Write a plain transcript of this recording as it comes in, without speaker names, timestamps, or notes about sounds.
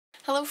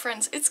Hello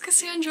friends, it's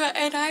Cassandra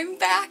and I'm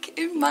back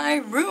in my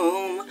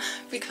room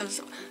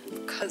because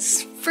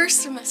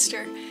first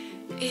semester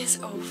is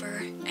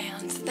over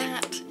and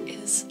that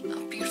is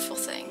a beautiful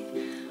thing.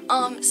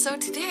 So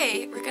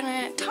today we're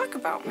gonna talk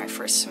about my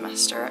first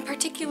semester,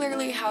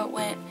 particularly how it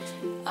went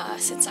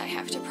since I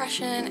have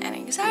depression and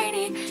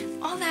anxiety,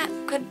 all that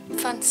good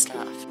fun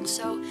stuff.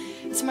 So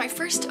it's my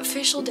first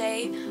official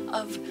day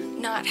of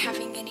not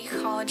having any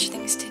college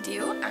things to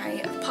do.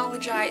 I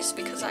apologize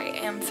because I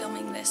am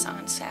filming this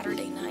on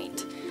Saturday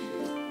night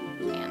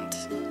and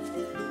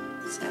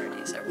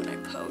Saturdays are when I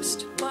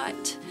post,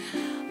 but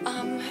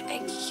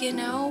you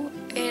know,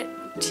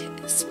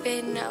 it's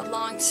been a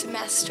long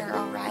semester,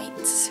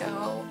 alright,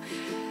 so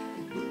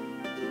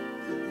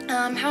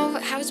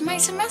how's my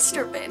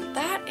semester been?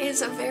 That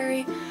is a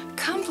very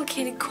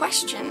complicated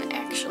question,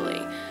 actually.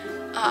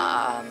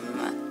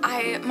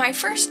 My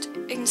first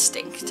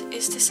instinct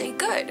is to say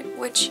good,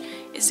 which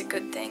is a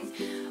good thing,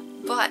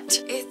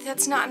 but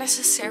that's not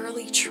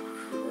necessarily true.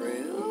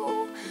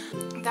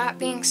 That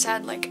being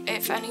said, like,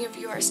 if any of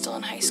you are still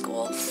in high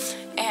school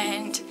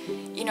and,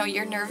 you know,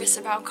 you're nervous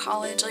about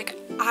college, like,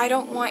 I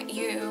don't want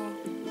you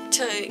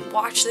to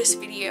watch this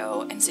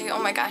video and say,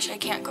 oh my gosh, I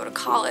can't go to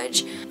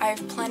college. I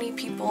have plenty of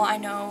people I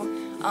know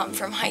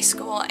from high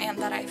school and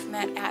that I've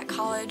met at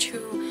college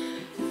who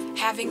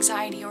have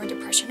anxiety or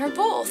depression or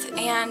both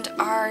and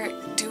are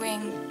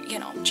doing, you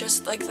know,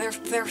 just like they're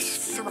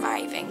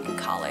thriving in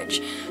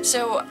college.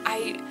 So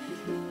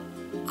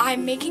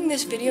I'm making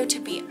this video to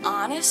be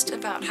honest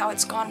about how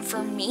it's gone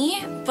for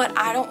me, but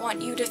I don't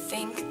want you to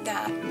think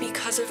that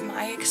because of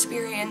my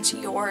experience,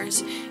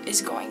 yours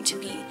is going to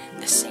be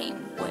the same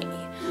way.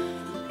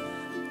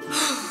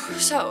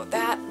 So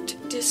that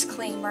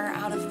disclaimer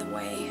out of the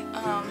way,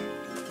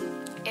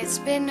 it's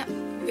been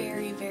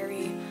very,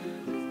 very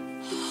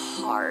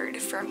hard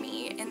for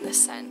me in the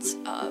sense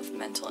of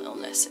mental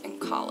illness in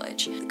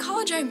college. The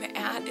college I'm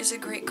at is a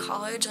great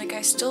college. Like,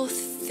 I still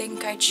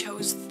think I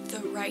chose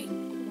the right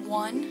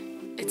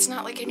one. It's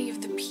not like any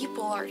of the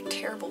people are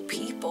terrible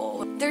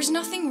people. There's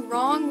nothing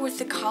wrong with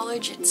the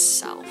college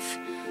itself,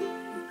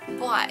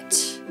 but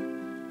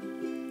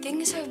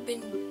things have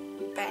been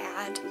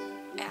bad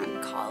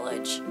at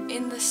college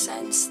in the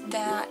sense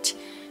that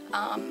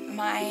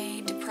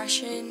my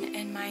depression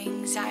and my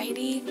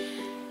anxiety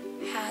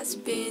has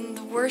been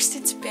the worst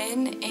it's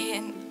been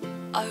in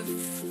a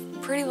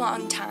pretty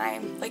long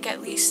time, like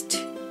at least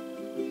 3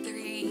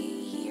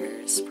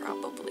 years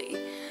probably.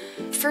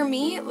 For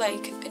me,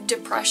 like,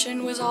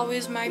 depression was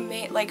always my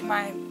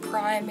my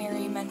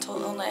primary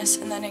mental illness,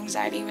 and then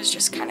anxiety was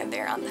just kind of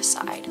there on the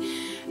side.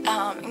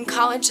 In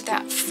college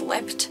that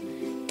flipped,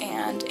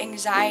 and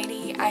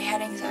I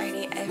had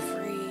anxiety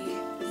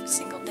every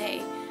single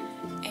day,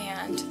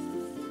 and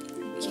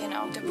you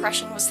know,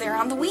 depression was there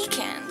on the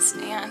weekends,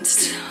 and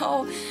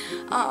so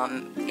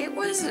it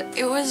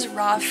was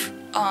rough,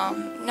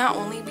 not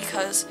only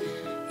because,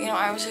 you know,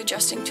 I was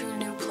adjusting to a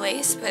new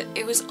place, but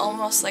it was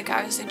almost like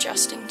I was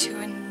adjusting to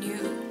a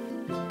new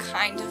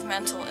kind of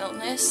mental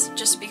illness,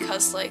 just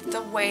because, like,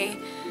 the way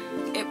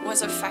it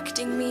was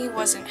affecting me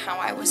wasn't how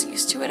I was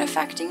used to it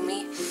affecting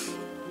me.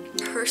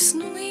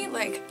 Personally,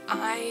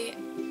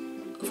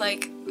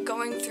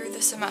 going through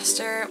the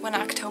semester, when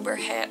October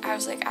hit, I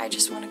was like, I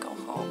just want to go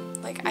home.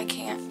 Like,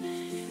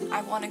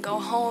 I want to go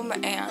home,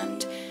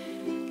 and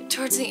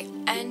towards the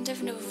end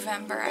of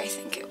November, I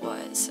think it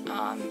was,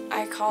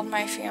 I called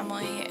my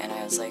family and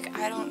I was like,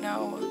 I don't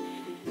know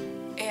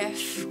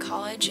if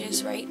college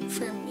is right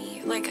for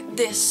me.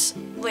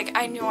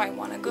 I know I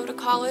want to go to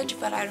college,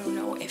 but I don't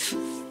know if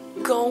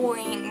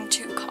going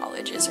to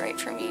college is right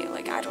for me.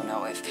 Like, I don't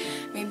know if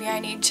maybe I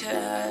need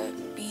to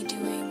be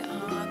doing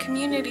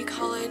community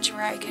college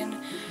where I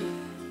can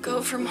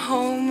go from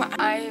home.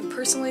 I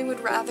personally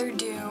would rather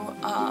do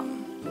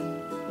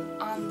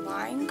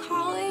online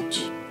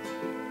college.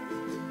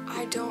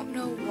 I don't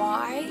know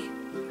why,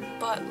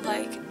 but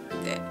like,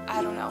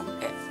 I don't know.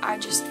 I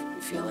just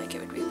feel like it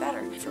would be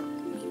better for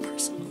me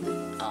personally.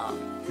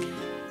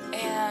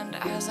 And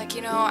I was like,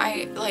 you know,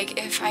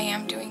 if I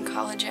am doing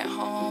college at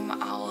home,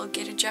 I'll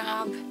get a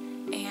job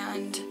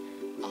and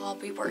I'll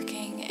be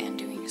working and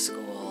doing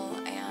school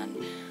and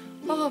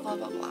blah, blah, blah,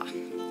 blah, blah.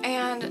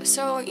 And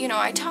so, you know,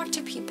 I talked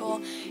to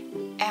people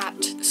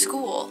at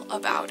school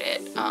about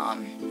it,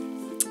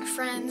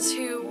 friends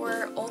who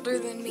were older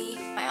than me.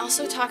 I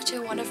also talked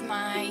to one of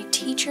my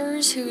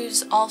teachers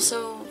who's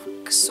also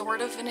sort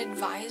of an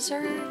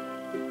advisor.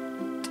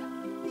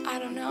 I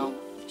don't know.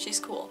 She's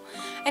cool.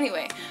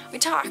 Anyway, we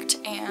talked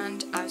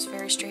and I was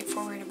very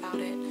straightforward about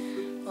it.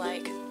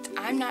 Like,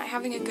 I'm not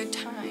having a good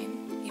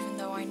time, even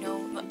though I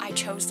know I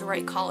chose the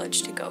right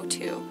college to go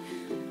to.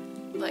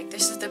 Like,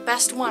 this is the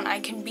best one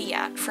I can be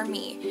at for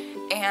me,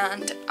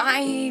 and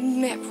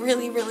I'm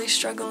really, really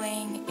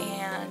struggling,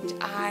 and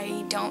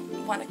I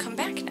don't want to come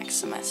back next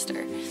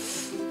semester.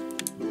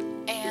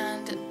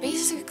 And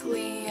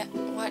basically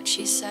what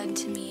she said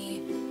to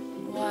me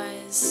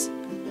was,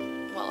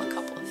 well, a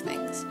couple of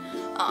things.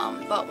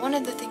 But one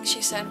of the things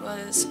she said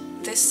was,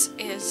 this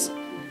is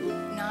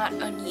not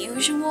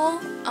unusual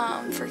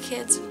for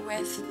kids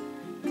with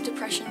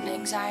depression and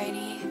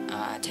anxiety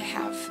to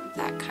have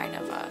that kind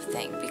of a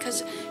thing,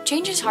 because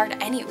change is hard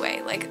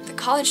anyway. Like, the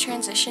college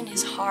transition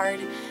is hard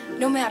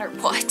no matter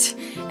what,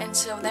 and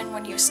so then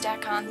when you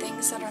stack on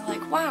things that are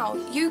like, wow,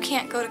 you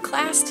can't go to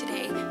class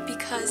today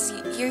because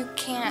you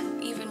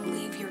can't even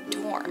leave your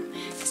dorm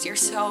because you're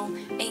so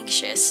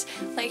anxious,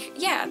 like,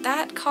 yeah,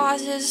 that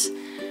causes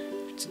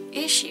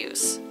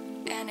issues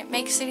and it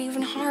makes it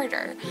even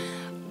harder.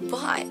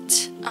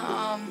 But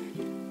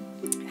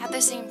at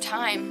the same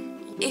time,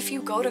 if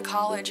you go to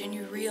college and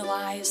you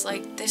realize,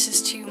 like, this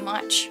is too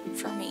much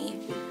for me,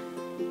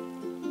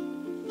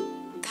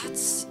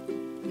 that's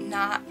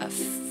not a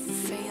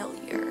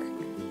failure,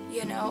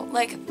 you know?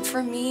 Like,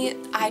 for me,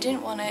 I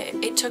didn't want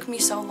to, it took me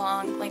so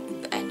long, like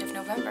the end of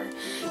November,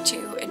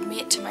 to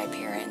admit to my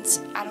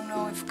parents, I don't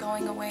know if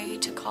going away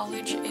to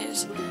college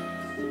is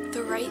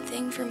the right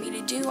thing for me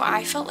to do.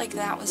 I felt like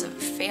that was a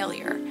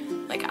failure.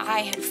 Like, I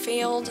had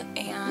failed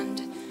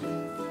and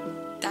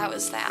that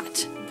was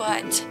that.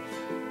 But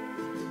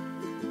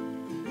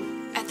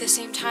at the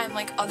same time,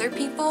 like, other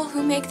people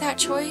who make that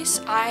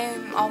choice, I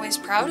am always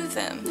proud of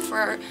them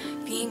for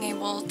being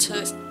able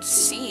to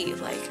see,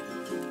 like,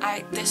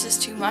 this is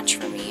too much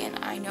for me, and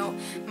I know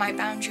my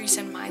boundaries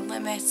and my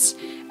limits,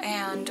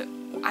 and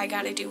I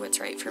gotta do what's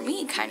right for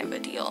me, kind of a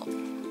deal.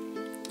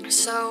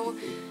 So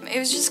it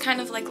was just kind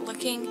of like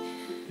looking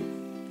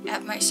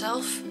at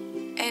myself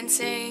and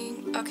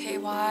saying, okay,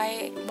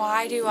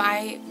 why do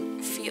I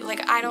feel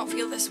like I don't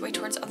feel this way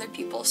towards other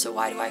people, so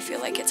why do I feel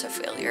like it's a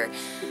failure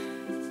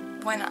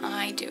when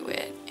I do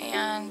it?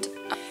 And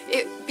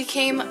it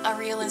became a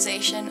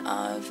realization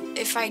of,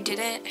 if I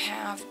didn't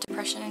have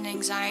depression and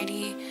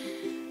anxiety,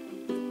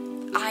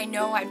 I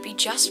know I'd be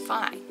just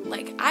fine.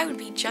 Like, I would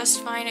be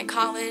just fine at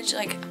college.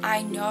 Like,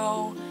 I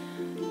know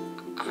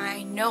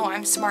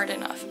I'm smart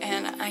enough,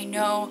 and I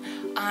know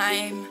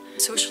I'm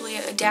socially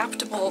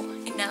adaptable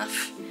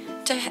enough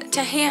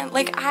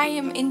like, I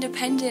am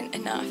independent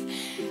enough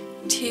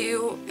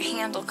to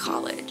handle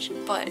college.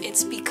 But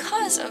it's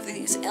because of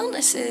these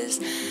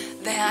illnesses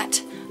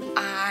that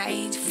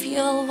I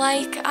feel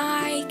like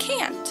I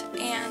can't,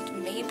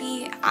 and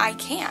maybe I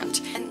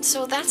can't. And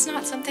so that's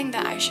not something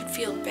that I should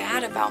feel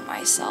bad about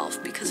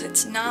myself, because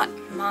it's not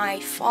my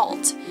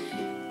fault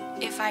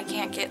if I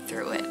can't get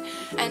through it.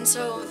 And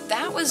so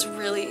that was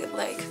really,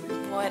 like,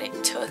 what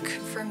it took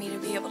for me to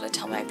be able to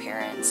tell my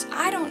parents,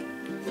 I don't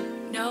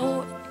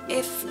know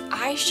if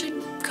I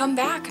should come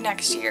back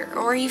next year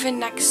or even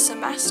next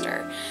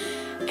semester.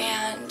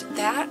 And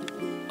that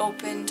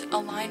opened a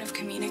line of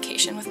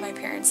communication with my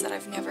parents that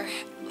I've never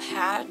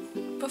had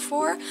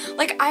before.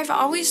 Like, I've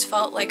always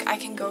felt like I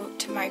can go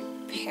to my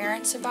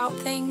parents about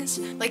things.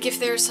 Like, if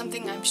there's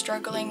something I'm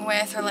struggling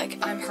with, or like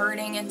I'm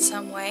hurting in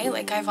some way,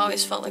 like, I've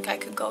always felt like I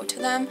could go to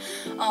them.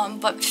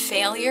 But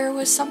failure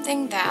was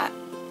something that,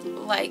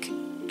 like,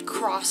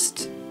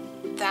 crossed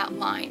that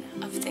line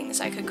of things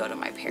I could go to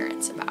my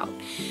parents about.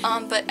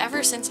 But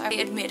ever since I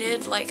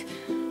admitted, like,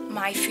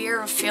 my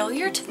fear of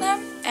failure to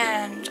them,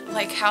 and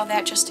like how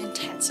that just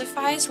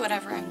intensifies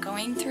whatever I'm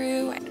going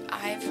through,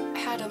 I've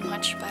had a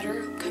much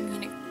better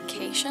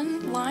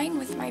communication line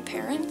with my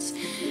parents.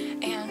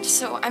 And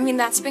so, I mean,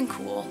 that's been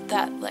cool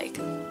that, like,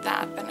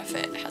 that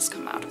benefit has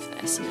come out of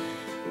this.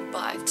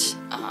 But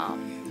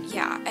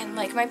yeah, and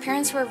like, my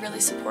parents were really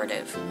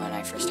supportive when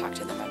I first talked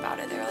to them about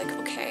it. They're like,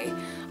 okay,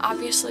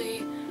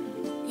 obviously,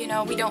 you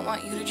know, we don't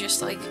want you to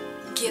just, like,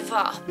 give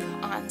up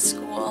on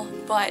school,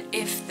 but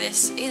if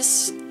this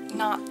is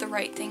not the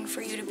right thing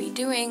for you to be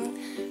doing,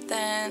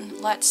 then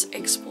let's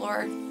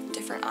explore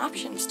different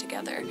options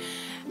together.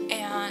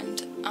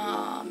 And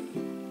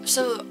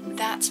so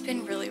that's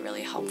been really,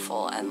 really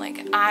helpful. And,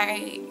 like,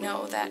 I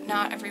know that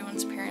not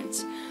everyone's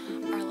parents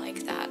are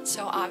like that,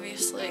 so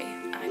obviously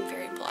I'm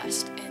very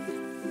blessed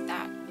in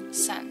that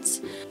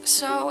sense.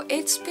 So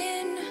it's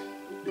been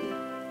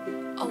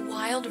a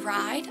wild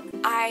ride.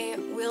 I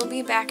will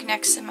be back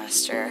next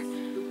semester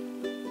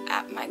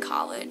at my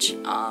college.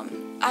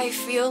 I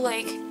feel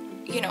like,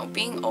 you know,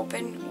 being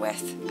open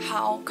with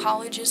how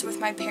college is with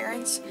my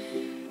parents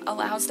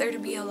allows there to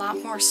be a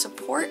lot more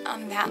support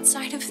on that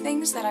side of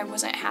things that I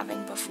wasn't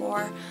having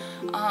before.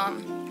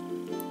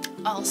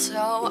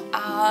 Also,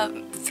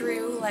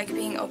 through, like,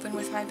 being open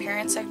with my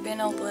parents, I've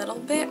been a little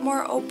bit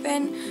more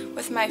open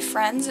with my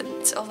friends.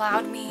 It's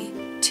allowed me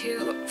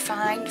to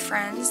find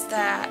friends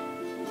that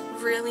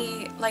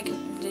really, like,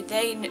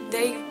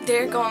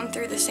 they're going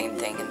through the same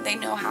thing and they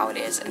know how it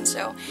is, and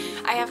so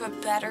I have a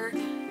better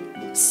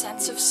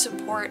sense of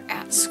support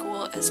at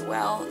school as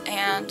well.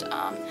 And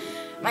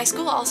my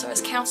school also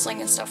has counseling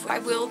and stuff. I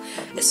will,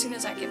 as soon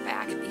as I get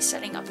back, be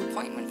setting up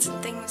appointments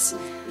and things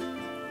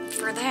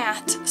for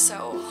that,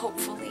 so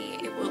hopefully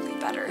it will be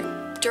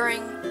better.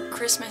 During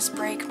Christmas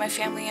break, my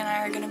family and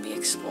I are going to be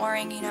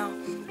exploring, you know,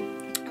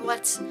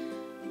 what's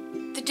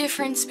the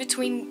difference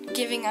between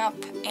giving up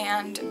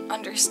and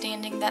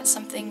understanding that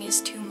something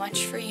is too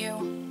much for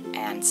you,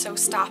 and so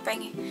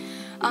stopping,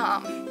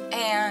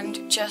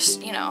 and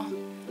just, you know,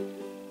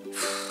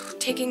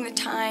 taking the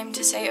time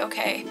to say,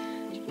 okay,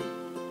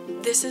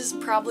 this is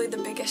probably the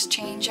biggest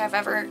change I've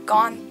ever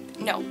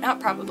no, not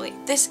probably.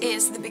 This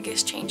is the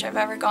biggest change I've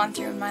ever gone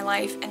through in my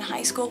life, and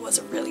high school was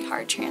a really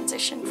hard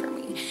transition for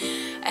me.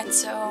 And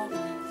so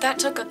that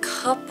took a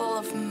couple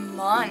of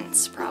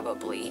months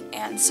probably,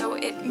 and so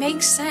it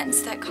makes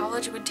sense that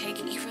college would take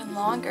even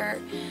longer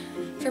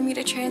for me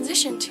to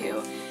transition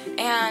to.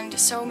 And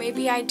so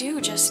maybe I do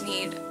just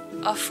need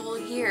a full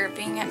year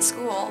being at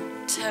school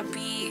to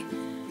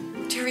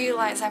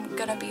realize I'm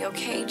gonna be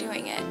okay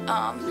doing it.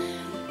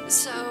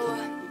 So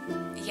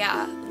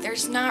yeah,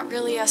 there's not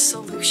really a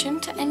solution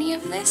to any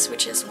of this,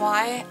 which is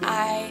why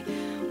I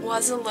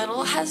was a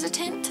little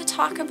hesitant to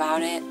talk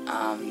about it,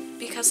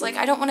 because like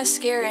I don't want to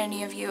scare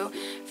any of you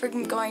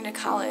from going to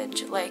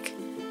college. Like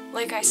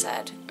I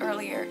said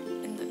earlier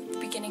in the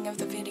beginning of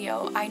the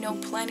video, I know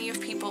plenty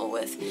of people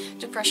with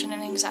depression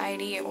and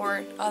anxiety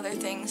or other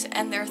things,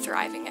 and they're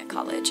thriving at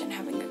college and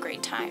having a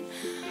great time.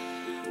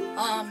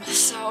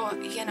 So,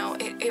 you know,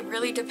 it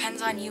really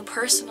depends on you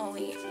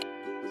personally.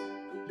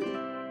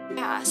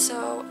 Yeah,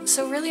 so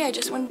really I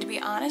just wanted to be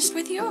honest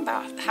with you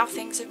about how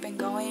things have been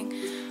going,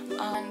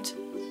 and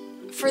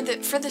for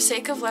the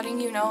sake of letting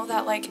you know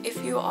that, like,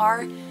 if you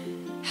are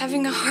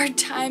having a hard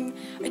time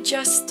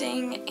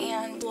adjusting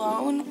and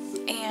alone,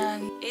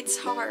 and it's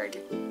hard,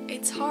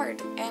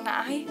 and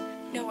I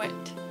know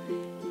it,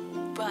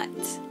 but,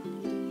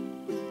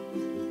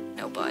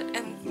 no but,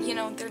 and you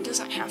know, there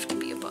doesn't have to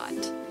be a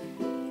but,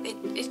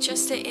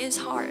 it is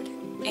hard,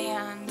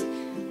 and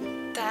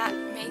that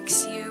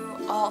makes you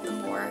all the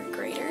more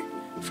greater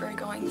for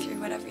going through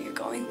whatever you're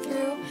going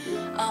through.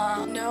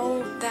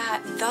 Know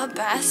that the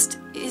best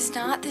is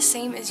not the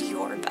same as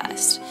your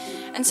best.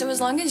 And so as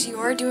long as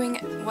you're doing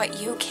what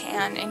you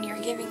can and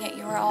you're giving it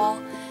your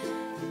all,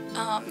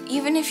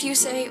 even if you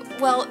say,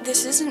 well,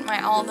 this isn't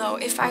my all though,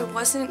 if I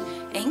wasn't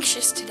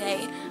anxious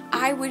today,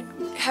 I would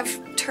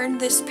have turned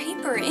this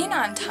paper in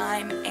on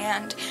time,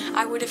 and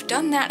I would have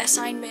done that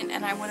assignment,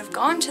 and I would have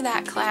gone to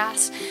that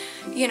class,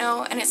 you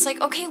know, and it's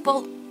like, okay,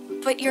 well,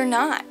 but you're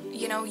not,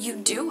 you know, you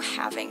do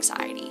have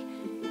anxiety.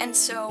 And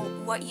so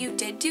what you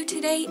did do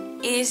today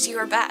is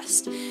your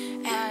best.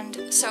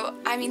 And so,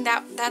 I mean,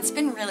 that's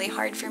been really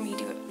hard for me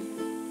to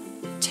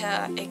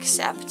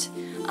accept.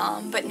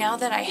 But now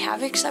that I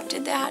have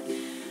accepted that,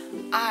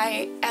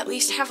 I at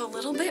least have a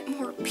little bit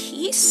more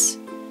peace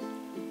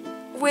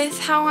with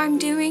how I'm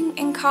doing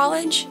in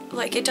college.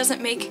 Like, it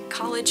doesn't make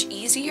college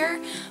easier,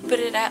 but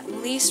it at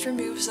least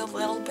removes a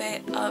little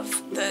bit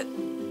of the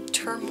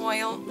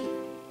turmoil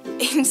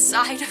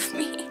inside of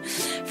me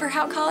for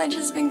how college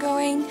has been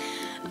going.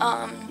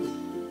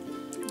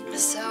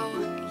 So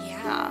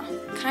yeah,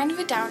 kind of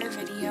a downer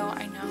video,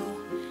 I know,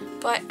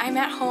 but I'm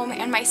at home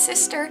and my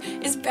sister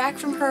is back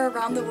from her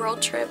around the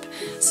world trip,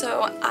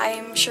 so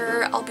I'm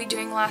sure I'll be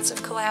doing lots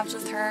of collabs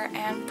with her,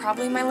 and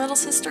probably my little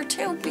sister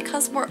too,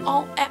 because we're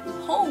all at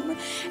home,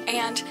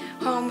 and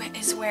home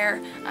is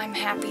where I'm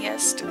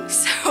happiest.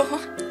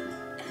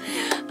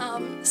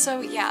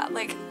 So yeah,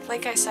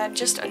 like I said,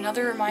 just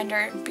another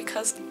reminder,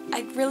 because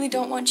I really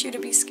don't want you to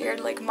be scared.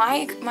 Like,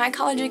 my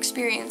college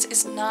experience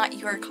is not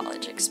your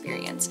college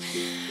experience.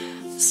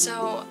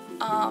 So,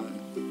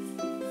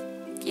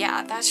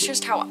 yeah, that's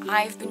just how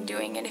I've been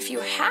doing it. If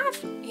you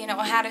have, you know,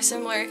 had a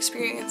similar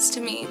experience to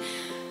me,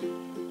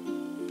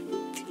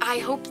 I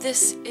hope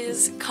this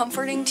is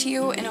comforting to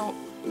you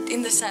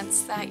in the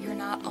sense that you're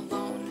not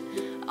alone.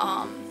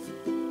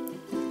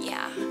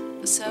 Yeah,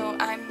 so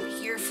I'm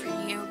here for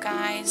you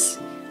guys.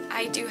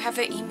 I do have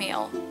an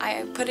email.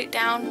 I put it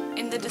down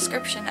in the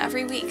description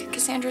every week,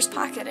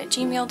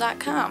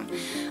 cassandraspocket@gmail.com.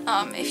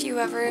 If you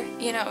ever,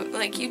 you know,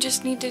 like, you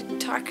just need to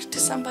talk to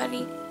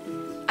somebody.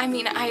 I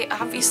mean, I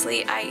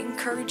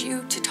encourage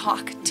you to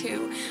talk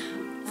to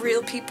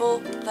real people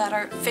that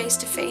are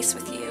face-to-face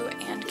with you,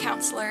 and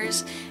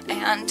counselors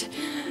and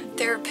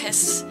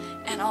therapists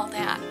and all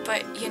that.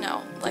 But, you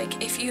know,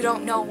 like, if you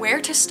don't know where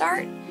to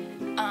start,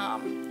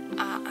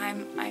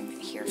 I'm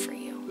here for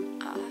you.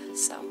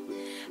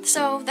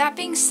 So that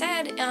being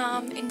said,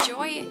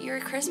 enjoy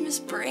your Christmas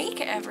break,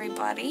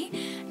 everybody,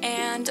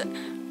 and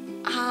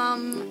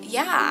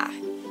yeah,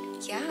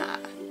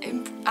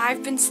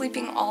 I've been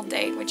sleeping all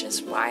day, which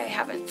is why I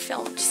haven't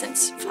filmed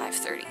since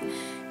 5:30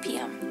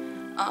 p.m.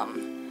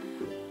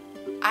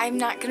 I'm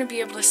not gonna be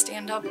able to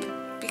stand up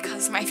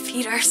because my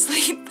feet are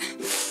asleep.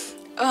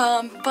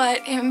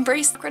 But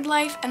embrace the grid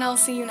life, and I'll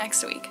see you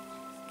next week.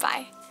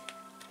 Bye.